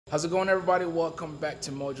How's it going, everybody? Welcome back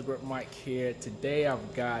to Mojo Grip Mike here. Today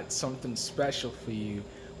I've got something special for you.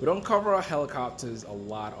 We don't cover our helicopters a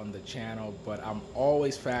lot on the channel, but I'm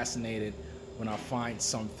always fascinated when I find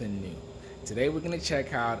something new. Today we're going to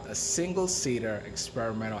check out a single-seater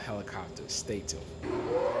experimental helicopter. Stay tuned.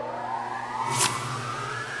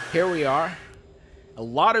 Here we are. A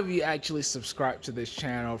lot of you actually subscribe to this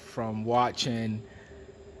channel from watching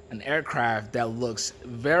an aircraft that looks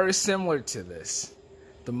very similar to this,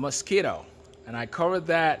 the Mosquito. And I covered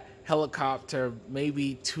that helicopter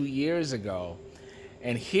maybe 2 years ago.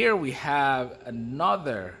 And here we have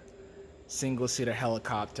another single-seater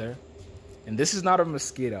helicopter. And this is not a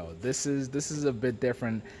Mosquito. This is a bit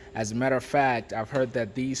different. As a matter of fact, I've heard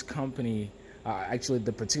that these company, actually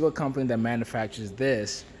the particular company that manufactures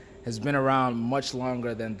this, has been around much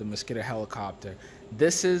longer than the Mosquito helicopter.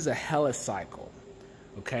 This is a HeliCycle,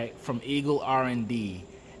 okay, from Eagle R&D.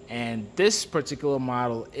 And this particular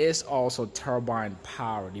model is also turbine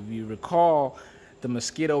powered. If you recall, the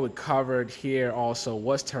Mosquito we covered here also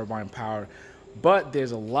was turbine powered, but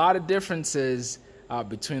there's a lot of differences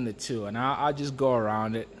between the two, and I'll just go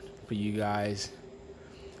around it for you guys.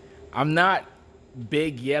 I'm not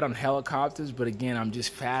big yet on helicopters, but again, I'm just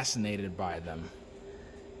fascinated by them.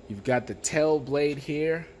 You've got the tail blade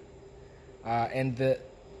here, and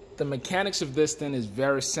the mechanics of this thing is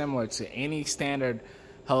very similar to any standard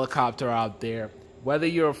helicopter out there, whether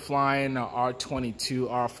you're flying a R-22,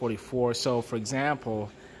 R-44. So for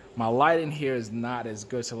example, my lighting here is not as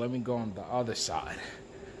good, so let me go on the other side.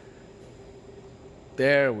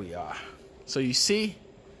 There we are. So you see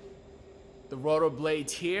the rotor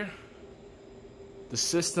blades here. The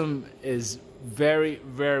system is very,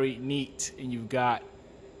 very neat, and you've got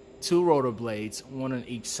two rotor blades, one on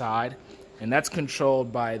each side, and that's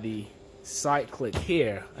controlled by the side click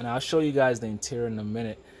here. And I'll show you guys the interior in a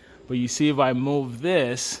minute. But you see, if I move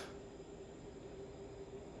this,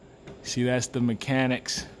 see, that's the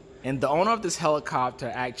mechanics. And the owner of this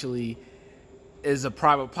helicopter actually is a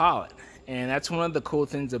private pilot. And that's one of the cool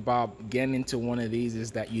things about getting into one of these,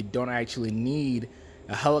 is that you don't actually need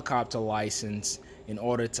a helicopter license in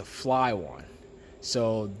order to fly one.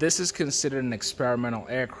 So this is considered an experimental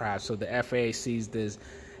aircraft. So the FAA sees this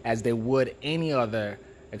as they would any other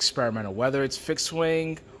experimental, whether it's fixed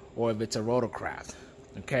wing or if it's a rotorcraft.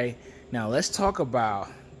 Okay, now let's talk about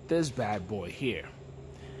this bad boy here.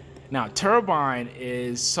 Now, Turbine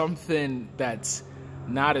is something that's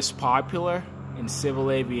not as popular in civil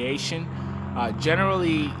aviation.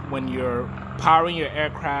 Generally, when you're powering your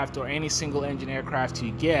aircraft or any single engine aircraft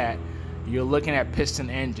you get, you're looking at piston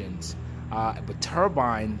engines. But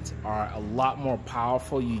turbines are a lot more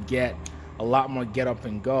powerful. You get a lot more get up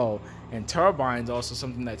and go. And turbines, also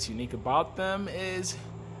something that's unique about them is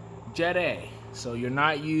Jet A. So you're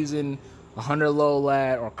not using 100 low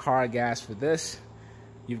lead or car gas for this.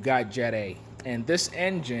 You've got Jet A. And this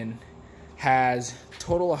engine has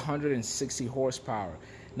total 160 horsepower.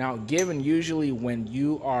 Now, given usually when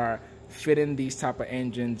you are fitting these type of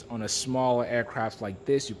engines on a smaller aircraft like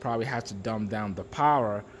this, you probably have to dumb down the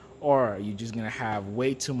power, or you're just gonna have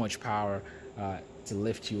way too much power to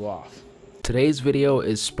lift you off. Today's video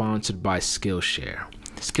is sponsored by Skillshare.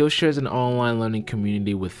 Skillshare is an online learning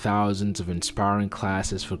community with thousands of inspiring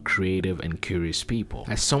classes for creative and curious people.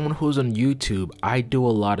 As someone who's on YouTube, I do a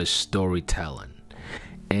lot of storytelling.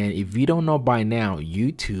 And if you don't know by now,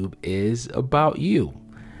 YouTube is about you.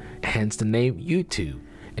 Hence the name YouTube.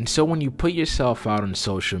 And so when you put yourself out on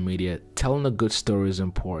social media, telling a good story is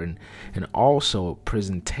important, and also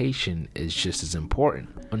presentation is just as important.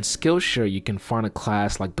 On Skillshare, you can find a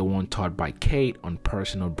class like the one taught by Kate on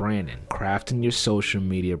personal branding, crafting your social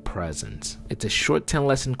media presence. It's a short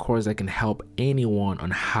 10-lesson course that can help anyone on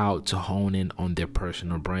how to hone in on their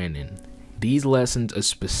personal branding. These lessons are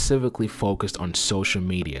specifically focused on social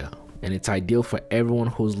media, and it's ideal for everyone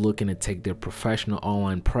who's looking to take their professional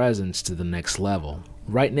online presence to the next level.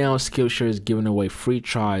 Right now, Skillshare is giving away free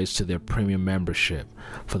tries to their premium membership.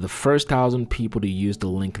 For the first 1,000 people to use the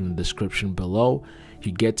link in the description below,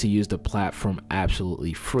 you get to use the platform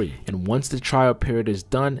absolutely free. And once the trial period is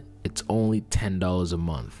done, it's only $10 a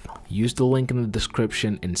month. Use the link in the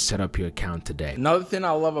description and set up your account today. Another thing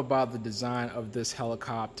I love about the design of this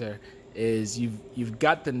helicopter is you've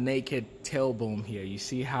got the naked tail boom here. You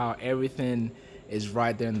see how everything is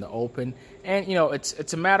right there in the open, and you know,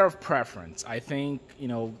 it's a matter of preference. I think, you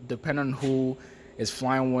know, depending on who is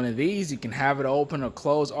flying one of these, you can have it open or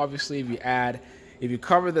closed. Obviously, if you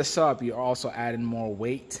cover this up, you're also adding more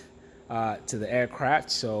weight to the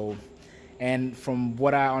aircraft. So, and from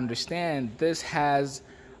what I understand, this has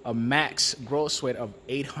a max gross weight of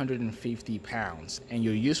 850 pounds, and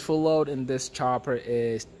your useful load in this chopper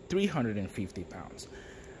is 350 pounds,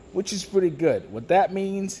 which is pretty good. What that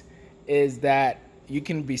means is that you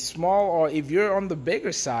can be small, or if you're on the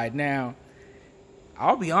bigger side. Now,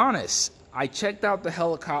 I'll be honest, I checked out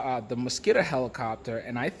the Mosquito helicopter,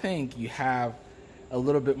 and I think you have a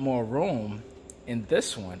little bit more room in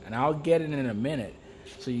this one, and I'll get it in a minute.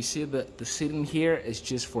 So you see the seating here is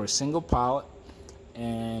just for a single pilot,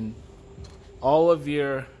 and all of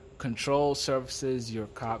your control surfaces, your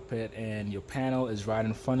cockpit and your panel is right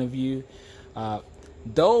in front of you.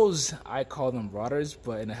 Those, I call them rudders,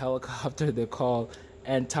 but in a helicopter they're called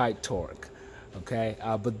anti-torque. Okay,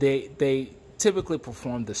 but they typically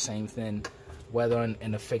perform the same thing, whether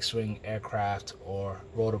in a fixed-wing aircraft or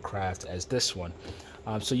rotorcraft as this one.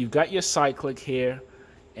 So you've got your cyclic here,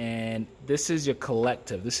 and this is your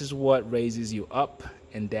collective. This is what raises you up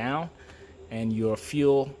and down, and your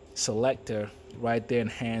fuel selector right there in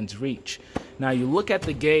hand's reach. Now you look at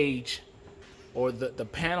the gauge or the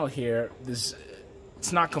panel here. It's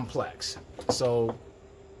not complex. So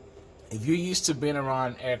if you're used to being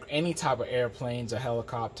around any type of airplanes or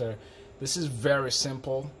helicopter, this is very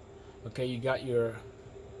simple. Okay, you got your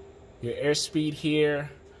airspeed here.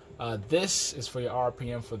 This is for your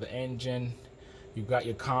RPM for the engine. You've got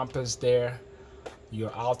your compass there,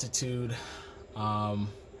 your altitude,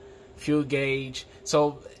 fuel gauge.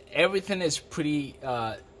 So everything is pretty.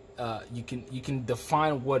 You can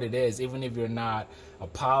define what it is, even if you're not a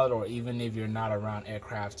pilot or even if you're not around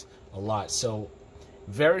aircraft a lot. So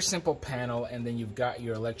very simple panel, and then you've got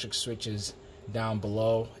your electric switches down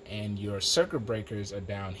below, and your circuit breakers are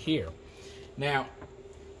down here. Now,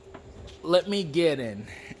 let me get in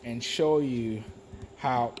and show you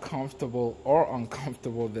how comfortable or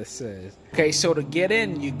uncomfortable this is. Okay, so to get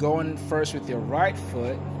in, you go in first with your right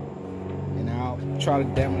foot, and I'll try to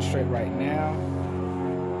demonstrate right now.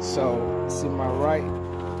 So, see my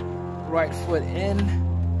right foot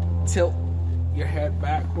in, tilt your head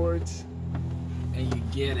backwards, and you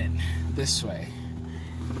get in this way.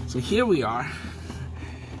 So here we are.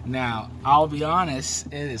 Now, I'll be honest,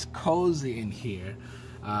 it is cozy in here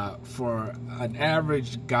for an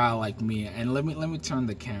average guy like me. And let me turn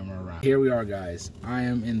the camera around. Here we are, guys. I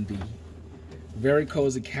am in the very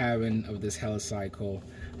cozy cabin of this HeliCycle.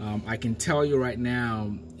 I can tell you right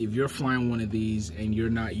now, if you're flying one of these and you're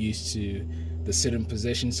not used to the sitting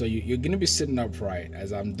position, so you're going to be sitting upright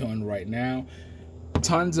as I'm doing right now.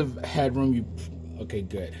 Tons of headroom. Okay,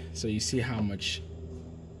 good. So you see how much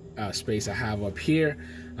space I have up here.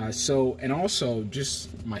 And also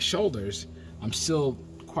just my shoulders, I'm still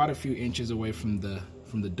quite a few inches away from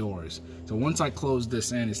the doors. So once I close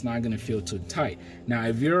this in, it's not going to feel too tight. Now,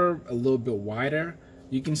 if you're a little bit wider,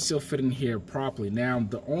 you can still fit in here properly. Now,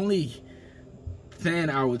 the only thing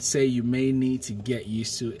I would say you may need to get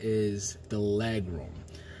used to is the leg room.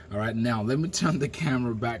 All right, now let me turn the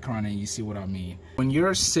camera back on and you see what I mean. When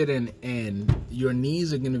you're sitting in, your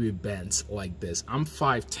knees are gonna be bent like this. I'm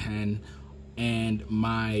 5'10", and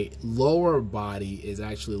my lower body is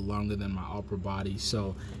actually longer than my upper body.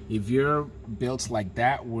 So if you're built like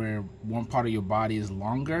that, where one part of your body is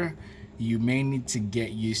longer, you may need to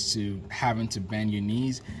get used to having to bend your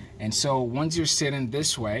knees. And so once you're sitting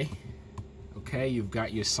this way, okay, you've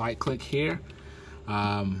got your cyclic here,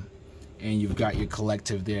 and you've got your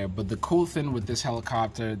collective there. But the cool thing with this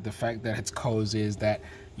helicopter, the fact that it's cozy, is that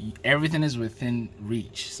everything is within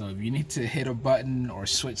reach. So if you need to hit a button or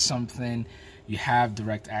switch something, you have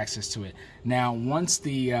direct access to it. Now, once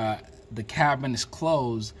the cabin is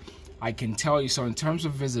closed, I can tell you, so in terms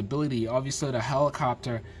of visibility, obviously the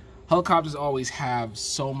helicopters always have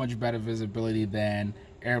so much better visibility than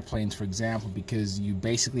airplanes, for example, because you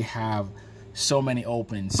basically have so many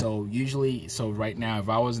openings. So right now, if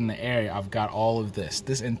I was in the area, I've got all of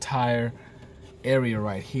this entire area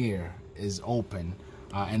right here is open,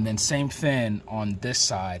 and then same thing on this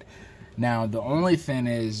side. Now, the only thing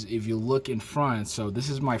is, if you look in front, so this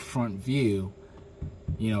is my front view,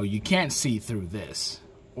 you can't see through this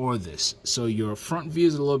or this. So your front view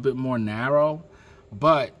is a little bit more narrow,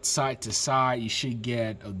 but side to side, you should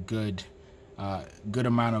get a good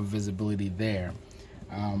amount of visibility there.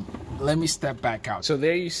 Let me step back out. So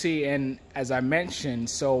there you see, and as I mentioned,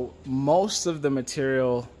 so most of the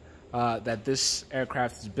material that this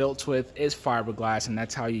aircraft is built with is fiberglass, and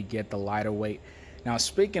that's how you get the lighter weight. Now,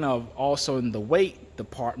 speaking of also in the weight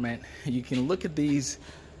department, you can look at these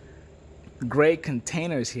gray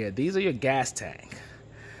containers here. These are your gas tank,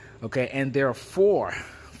 okay, and there are four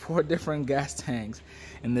different gas tanks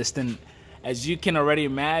in this thing. As you can already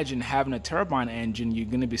imagine, having a turbine engine, you're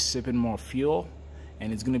going to be sipping more fuel,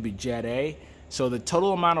 and it's going to be Jet A. So the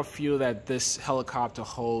total amount of fuel that this helicopter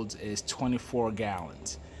holds is 24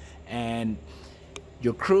 gallons. And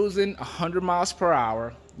You're cruising 100 miles per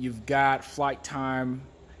hour. You've got flight time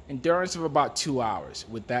endurance of about 2 hours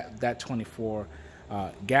with that 24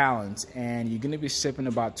 gallons, and you're going to be sipping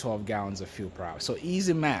about 12 gallons of fuel per hour. So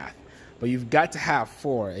easy math, but you've got to have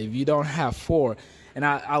 4. If you don't have 4, and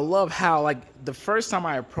I love how, like, the first time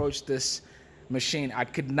I approached this machine, I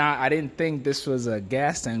didn't think this was a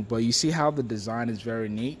gas tank, but you see how the design is very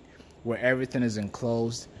neat, where everything is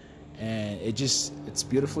enclosed, and it's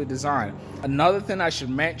beautifully designed. Another thing I should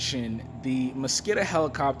mention, the Mosquito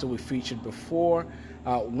helicopter we featured before,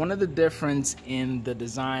 one of the difference in the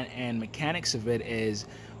design and mechanics of it is,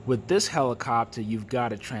 with this helicopter you've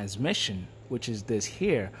got a transmission, which is this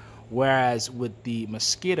here, whereas with the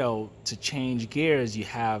Mosquito, to change gears you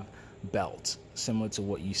have belts, similar to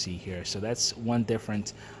what you see here. So that's one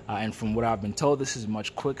difference, and from what I've been told, this is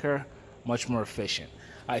much quicker, much more efficient.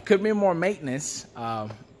 It could be more maintenance,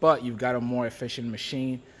 but you've got a more efficient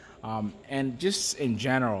machine, and just in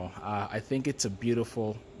general, I think it's a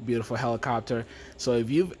beautiful helicopter. So if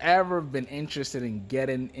you've ever been interested in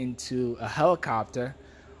getting into a helicopter,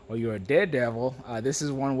 or you're a daredevil, this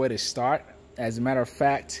is one way to start. As a matter of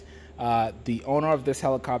fact, the owner of this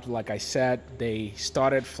helicopter, like I said, they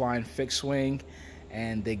started flying fixed wing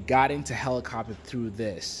and they got into helicopter through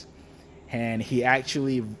this, and he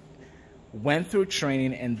actually went through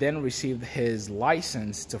training and then received his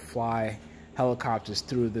license to fly helicopters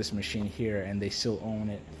through this machine here, and they still own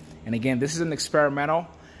it. And again, this is an experimental.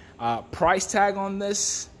 Price tag on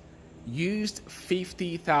this used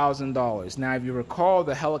 $50,000. Now, if you recall,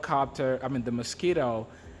 the the Mosquito,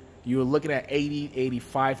 you were looking at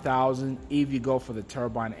 $85,000 if you go for the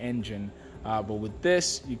turbine engine. But with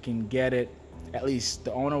this, you can get it, at least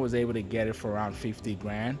the owner was able to get it for around 50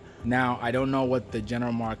 grand. Now, I don't know what the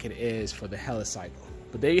general market is for the HeliCycle.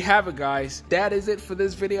 But there you have it, guys. That is it for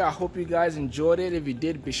this video. I hope you guys enjoyed it. If you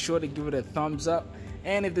did, be sure to give it a thumbs up.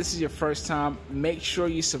 And if this is your first time, make sure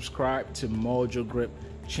you subscribe to Mojo Grip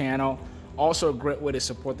channel. Also, a great way to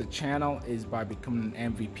support the channel is by becoming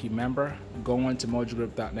an MVP member. Go on to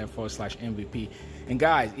mojogrip.net/MVP. And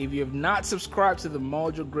guys, if you have not subscribed to the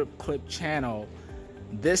Mojo Grip Clip channel,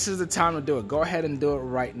 this is the time to do it. Go ahead and do it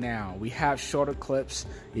right now. We have shorter clips.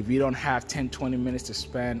 If you don't have 10-20 minutes to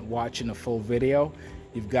spend watching a full video,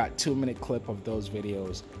 you've got 2-minute clip of those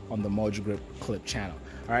videos on the Mojo Grip Clip channel.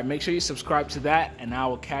 All right, make sure you subscribe to that, and I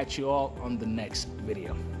will catch you all on the next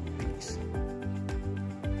video.